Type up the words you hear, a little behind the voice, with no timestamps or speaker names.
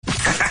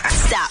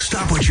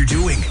what you're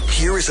doing.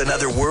 Here is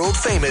another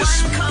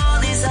world-famous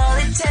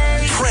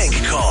prank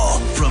call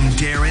from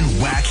Darren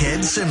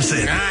Wackhead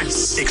Simpson.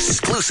 Nice.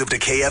 Exclusive to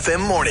KFM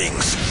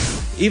Mornings.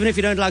 Even if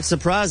you don't like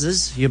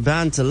surprises, you're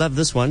bound to love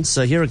this one.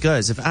 So here it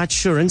goes. If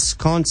Outsurance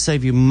can't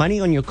save you money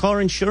on your car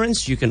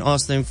insurance, you can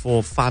ask them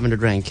for 500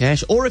 Rand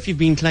cash. Or if you've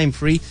been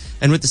claim-free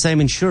and with the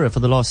same insurer for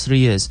the last 3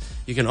 years,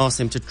 you can ask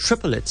them to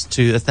triple it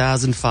to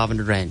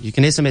 1,500 Rand. You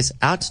can SMS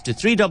out to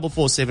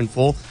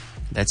 34474.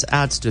 That's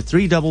out to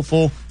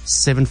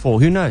 34474.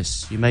 Who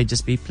knows? You may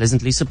just be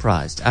pleasantly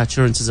surprised.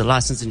 Outsurance is a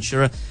licensed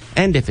insurer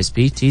and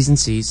FSP. T's and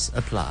C's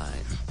apply.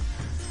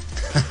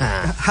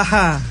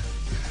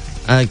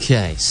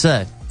 Okay,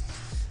 so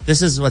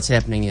this is what's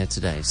happening here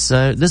today.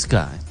 So this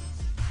guy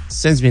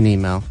sends me an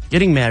email,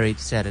 getting married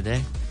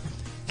Saturday.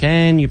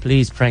 Can you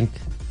please prank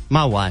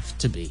my wife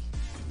to be?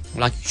 I'm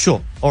like,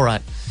 sure, all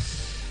right.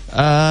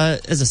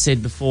 As I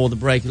said before the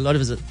break, a lot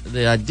of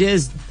the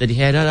ideas that he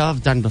had,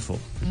 I've done before.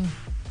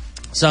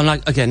 So I'm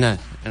like, okay, no,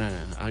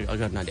 I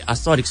got an idea. I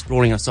start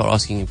exploring, I start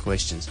asking him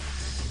questions.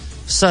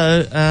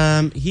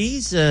 So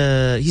he's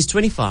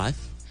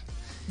 25.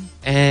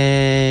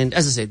 And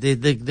as I said,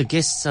 the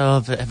guests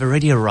have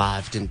already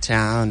arrived in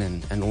town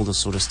and all this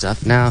sort of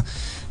stuff. Now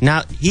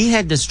he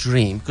had this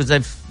dream because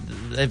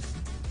they've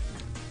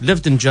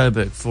lived in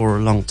Joburg for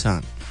a long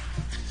time.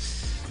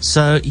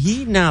 So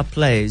he now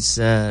plays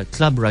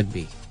club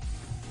rugby.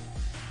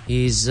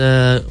 He's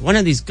one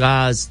of these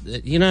guys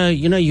that,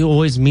 you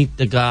always meet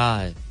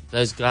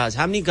those guys.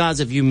 How many guys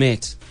have you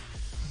met?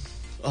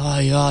 Oh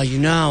yeah,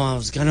 I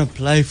was gonna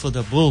play for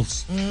the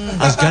Bulls. I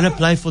was gonna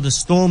play for the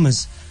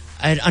Stormers.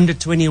 I had under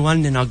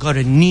 21 and I got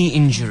a knee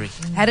injury.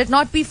 Had it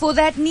not be for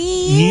that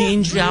knee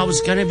injury, I was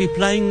going to be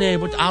playing there,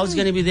 but I was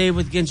going to be there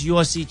against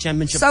URC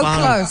Championship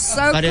final.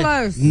 So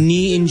close. A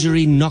knee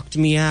injury knocked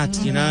me out,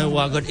 Well,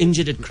 I got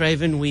injured at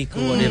Craven Week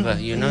or whatever,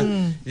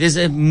 There's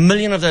a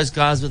million of those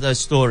guys with those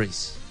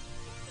stories.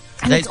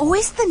 And it's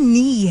always the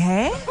knee,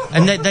 hey?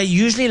 And they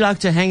usually like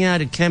to hang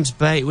out at Camps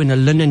Bay in a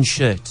linen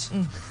shirt.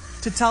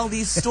 To tell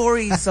these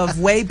stories of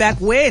way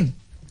back when.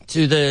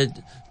 To the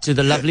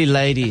lovely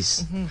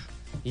ladies.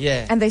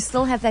 Yeah. And they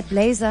still have that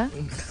blazer.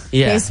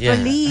 Yeah. Best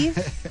believe.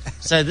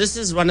 So this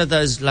is one of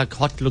those like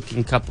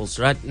hot-looking couples,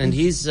 right? And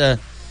he's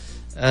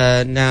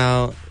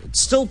now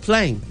still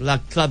playing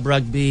like club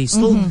rugby.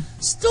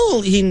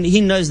 Still,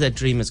 he knows that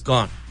dream is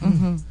gone.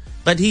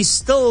 But he's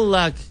still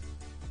like,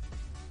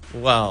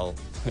 well,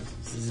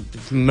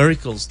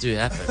 miracles do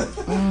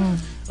happen.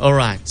 All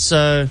right.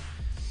 So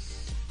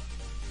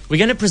we're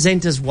going to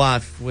present his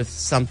wife with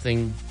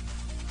something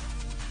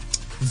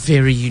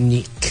very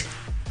unique.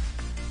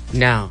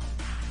 Now,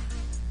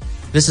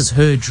 this is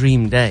her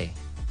dream day.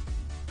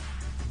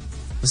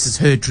 This is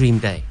her dream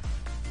day.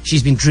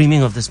 She's been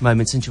dreaming of this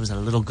moment since she was a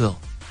little girl.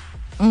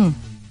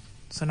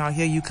 So now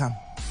here you come.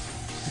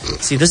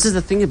 See, this is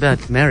the thing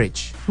about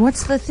marriage.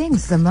 What's the thing,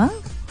 Simmo?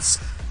 It's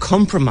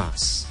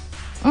compromise.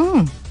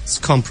 It's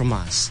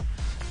compromise.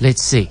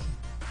 Let's see.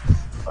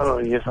 Oh,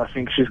 yes, I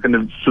think she's going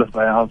to flip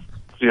out.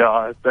 Yeah,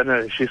 I don't know. I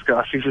think she's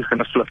going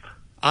to flip.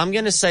 I'm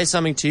going to say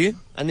something to you,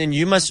 and then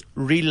you must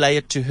relay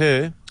it to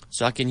her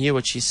so I can hear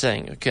what she's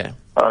saying, okay?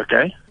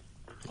 Okay.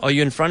 Are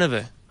you in front of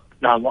her?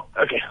 No, I'm not.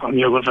 Okay, I'm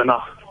here with her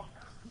now.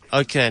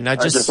 Okay, now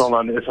just hold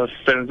on. Her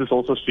parents is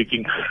also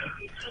speaking.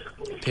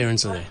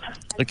 Parents are there.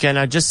 Okay,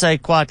 now just say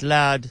quite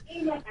loud,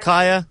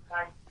 Kaya,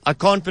 I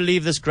can't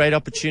believe this great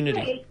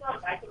opportunity.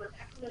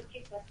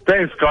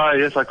 Thanks, Kaya.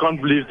 Yes, I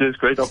can't believe this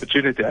great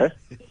opportunity, eh?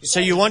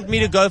 So you want me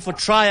to go for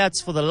tryouts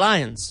for the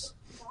Lions?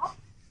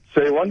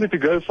 So you want me to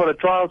go for the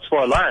tryouts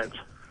for Lions?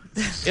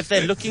 If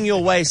they're looking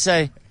your way,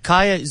 say,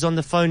 Kaya is on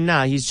the phone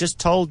now. He's just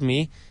told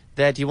me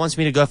that he wants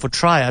me to go for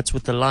tryouts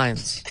with the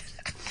Lions.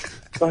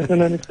 I don't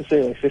know what to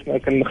say. I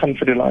can come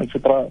for the Lions for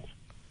tryouts.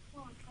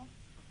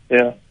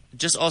 Yeah.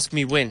 Just ask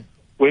me when.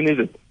 When is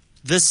it?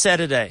 This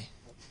Saturday.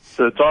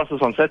 So the tryouts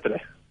is on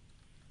Saturday?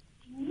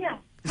 Yeah.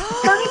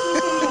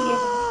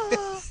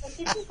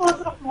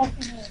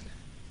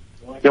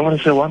 You want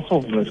to say once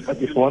off, miss? Cut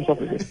you for once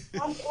off again.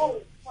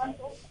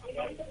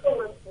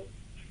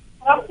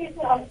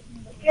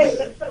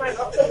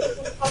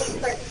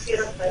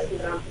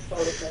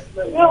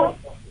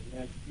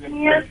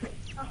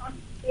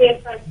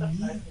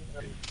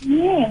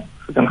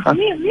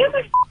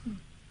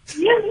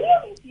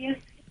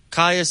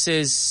 Kaya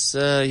says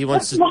he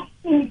wants to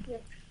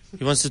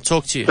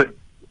talk to you.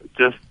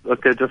 Just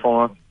hold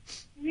on.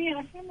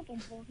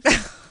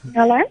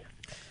 Hello?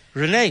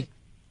 Renee,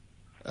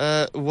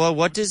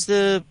 what is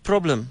the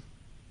problem?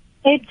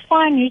 It's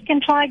fine. He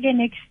can try again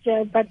next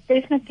year, but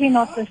definitely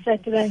not this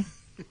Saturday.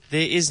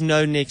 There is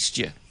no next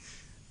year.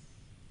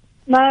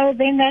 No,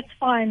 then that's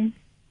fine.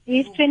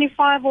 He's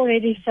 25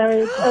 already, so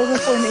it's over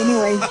for him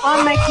anyway.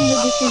 I'm making the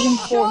decision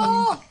for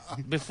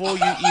him. Before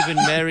you even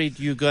married,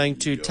 you're going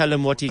to tell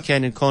him what he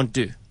can and can't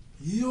do.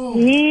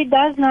 He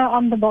does know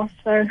I'm the boss,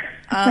 so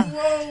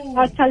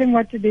I'll tell him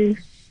what to do.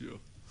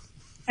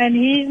 And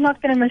he's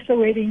not going to miss the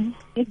wedding.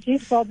 It's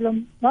his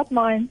problem, not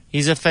mine.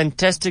 He's a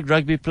fantastic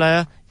rugby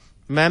player.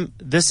 Ma'am,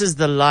 this is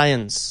the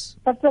Lions.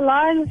 But the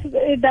Lions,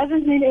 it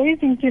doesn't mean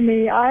anything to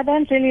me. I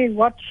don't really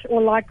watch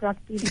or like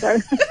rugby, so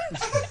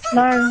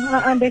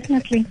no,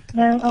 definitely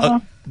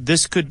no.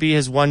 This could be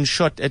his one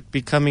shot at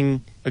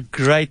becoming a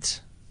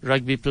great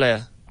rugby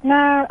player.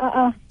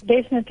 No,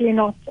 definitely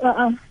not.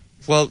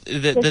 Well,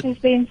 This has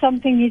been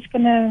something he's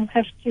going to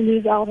have to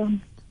lose out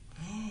on.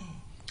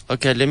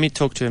 okay, let me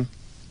talk to him.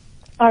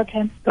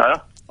 Okay. Yeah?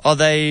 Are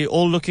they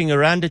all looking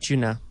around at you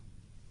now?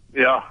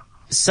 Yeah.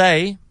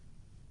 Say,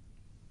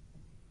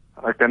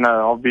 Okay, no,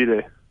 I'll be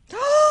there.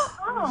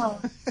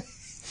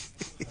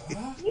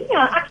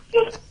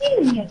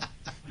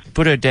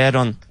 put her dad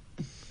on.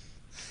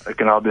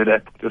 Okay, I'll do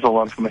that. Just hold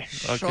on for me.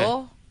 Okay.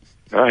 Sure.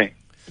 Hey.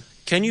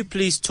 Can you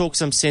please talk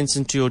some sense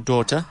into your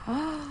daughter?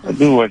 I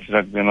do watch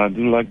rugby and I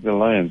do like the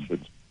Lions, but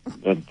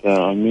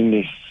I mean,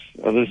 there's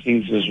other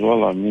things as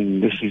well. I mean,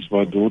 this is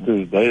my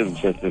daughter's day on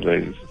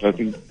Saturday. It's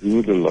nothing to do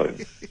with the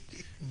Lions.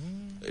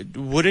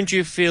 Wouldn't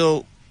you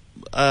feel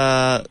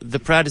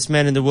the proudest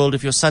man in the world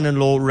if your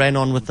son-in-law ran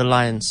on with the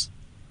Lions?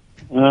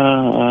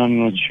 I'm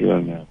not sure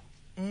now.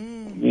 I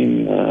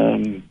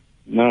mean,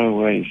 no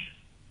ways.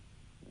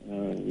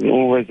 We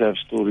always have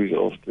stories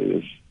after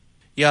this.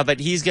 Yeah, but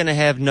he's going to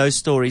have no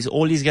stories.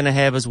 All he's going to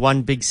have is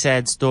one big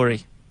sad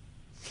story.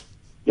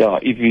 Yeah,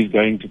 if he's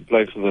going to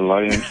play for the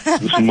Lions,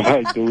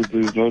 my daughter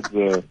is not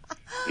the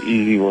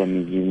easy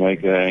one to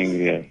make her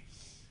angry.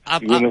 You're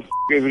going to f***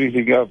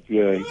 everything up,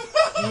 yeah.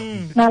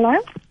 Hello?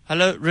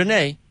 Hello,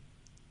 Renee?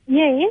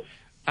 Yes?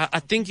 I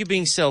think you're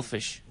being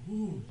selfish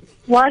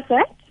Why is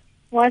that?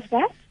 Why is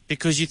that?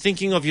 because you're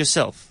thinking of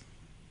yourself.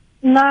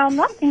 No, I'm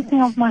not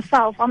thinking of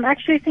myself. I'm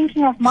actually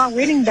thinking of my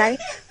wedding day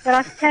that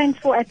I've planned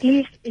for at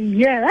least a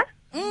year.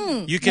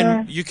 You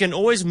can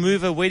always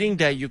move a wedding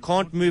day. You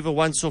can't move a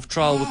once-off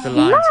trial with the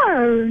Lions.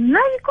 No,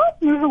 you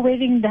can't move a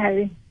wedding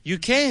day. You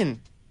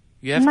can.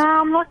 You have No,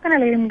 I'm not going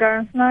to let him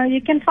go. No, you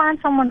can find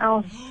someone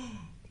else.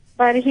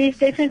 But he's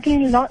definitely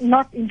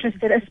not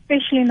interested,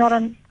 especially not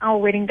on our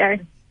wedding day.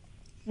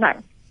 No.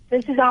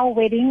 This is our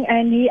wedding,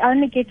 and he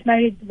only gets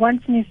married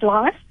once in his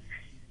life.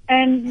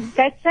 And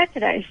that's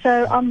Saturday,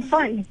 so I'm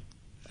sorry.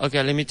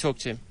 Okay, let me talk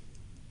to him.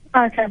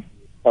 Okay.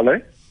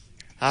 Hello?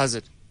 How's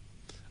it?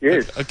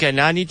 Yes. Okay,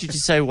 now I need you to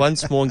say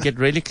once more and get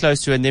really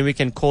close to it, and then we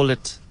can call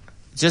it.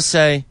 Just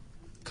say,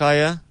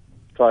 Kaya,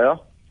 Kaya?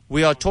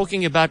 we are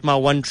talking about my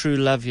one true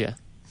love here.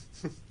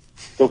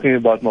 Talking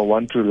about my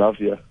one true love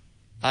here.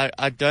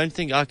 I don't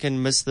think I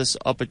can miss this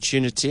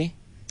opportunity.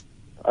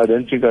 I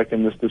don't think I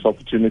can miss this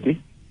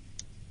opportunity.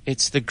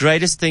 It's the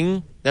greatest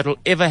thing that will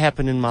ever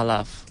happen in my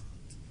life.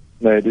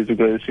 No, it is the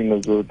greatest thing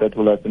that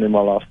will happen in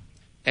my life.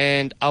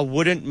 And I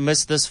wouldn't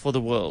miss this for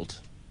the world.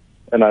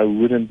 And I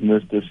wouldn't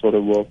miss this for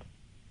the world.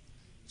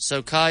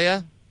 So,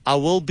 Kaya, I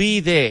will be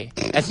there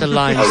at the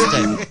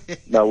Lions Day.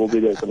 No, we'll be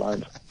there at the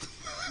Lions.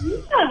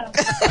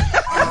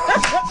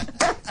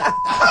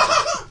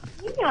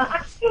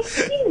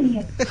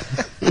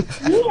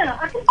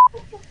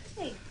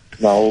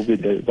 No, we'll be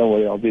there. Don't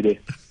worry, I'll be there.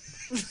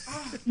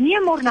 Nee,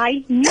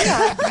 Mornay, nee. Jy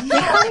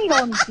gaan nie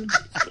daar nie.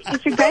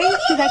 If you're going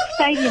to that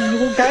stadium, you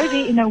will go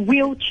there in a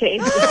wheelchair.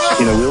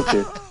 In a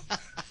wheelchair?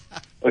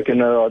 Okay,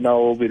 no,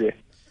 we'll be there.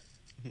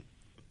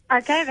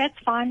 Okay, that's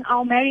fine.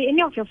 I'll marry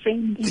any of your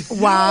friends.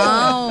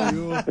 Wow.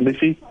 En dis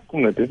sê,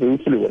 kom net, hoe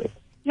voel jy?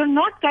 You're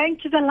not going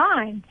to the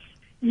Lions.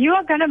 You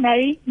are going to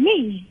marry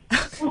me.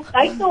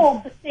 Kyk nou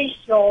op 6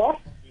 jaar.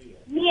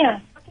 Nee,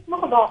 ek het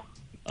nog 'n dag.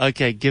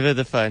 Okay, give her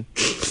the phone.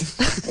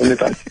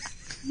 Anytime.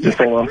 Just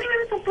hold on. Okay,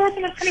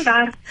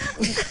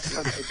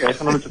 Okay,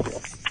 gaan met jou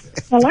praat.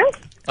 hello?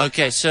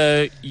 Okay,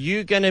 so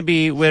you're going to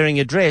be wearing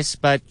a dress,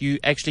 but you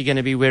actually going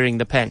to be wearing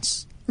the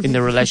pants in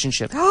the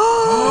relationship.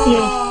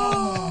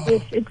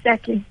 Yes,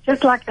 exactly.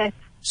 Just like that.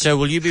 So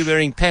will you be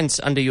wearing pants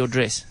under your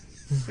dress?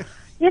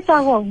 Yes,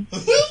 I will.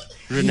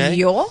 Renee?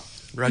 Ja.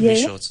 Rugby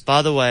Yeah. shorts.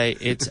 By the way,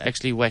 it's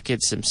actually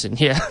Wackhead Simpson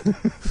here.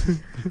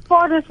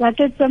 Father's like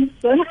it,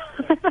 Simpson.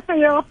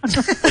 Yeah.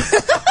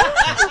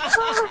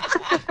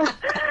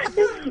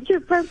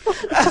 Stupid.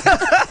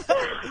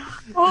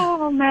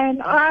 Oh,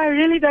 man. I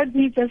really don't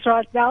need this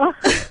right now.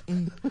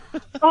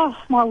 Oh,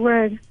 my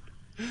word.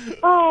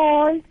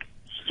 Oh,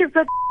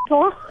 stupid.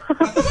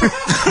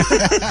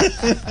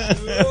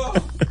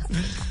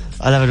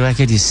 I love it,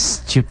 Wackhead, you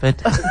stupid.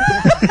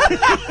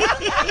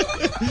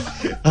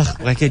 Ugh,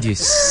 Wackhead, you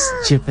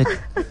stupid.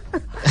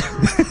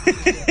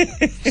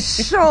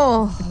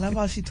 Sure. I love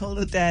how she told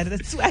her dad.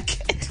 It's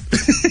Wackhead.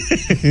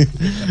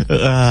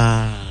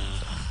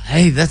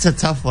 Hey, that's a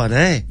tough one,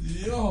 eh?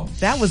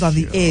 That was on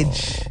the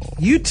edge.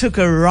 You took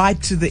her right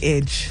to the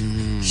edge.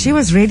 She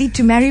was ready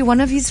to marry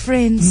one of his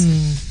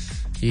friends.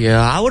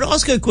 Yeah, I would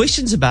ask her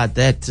questions about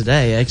that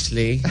today,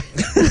 actually.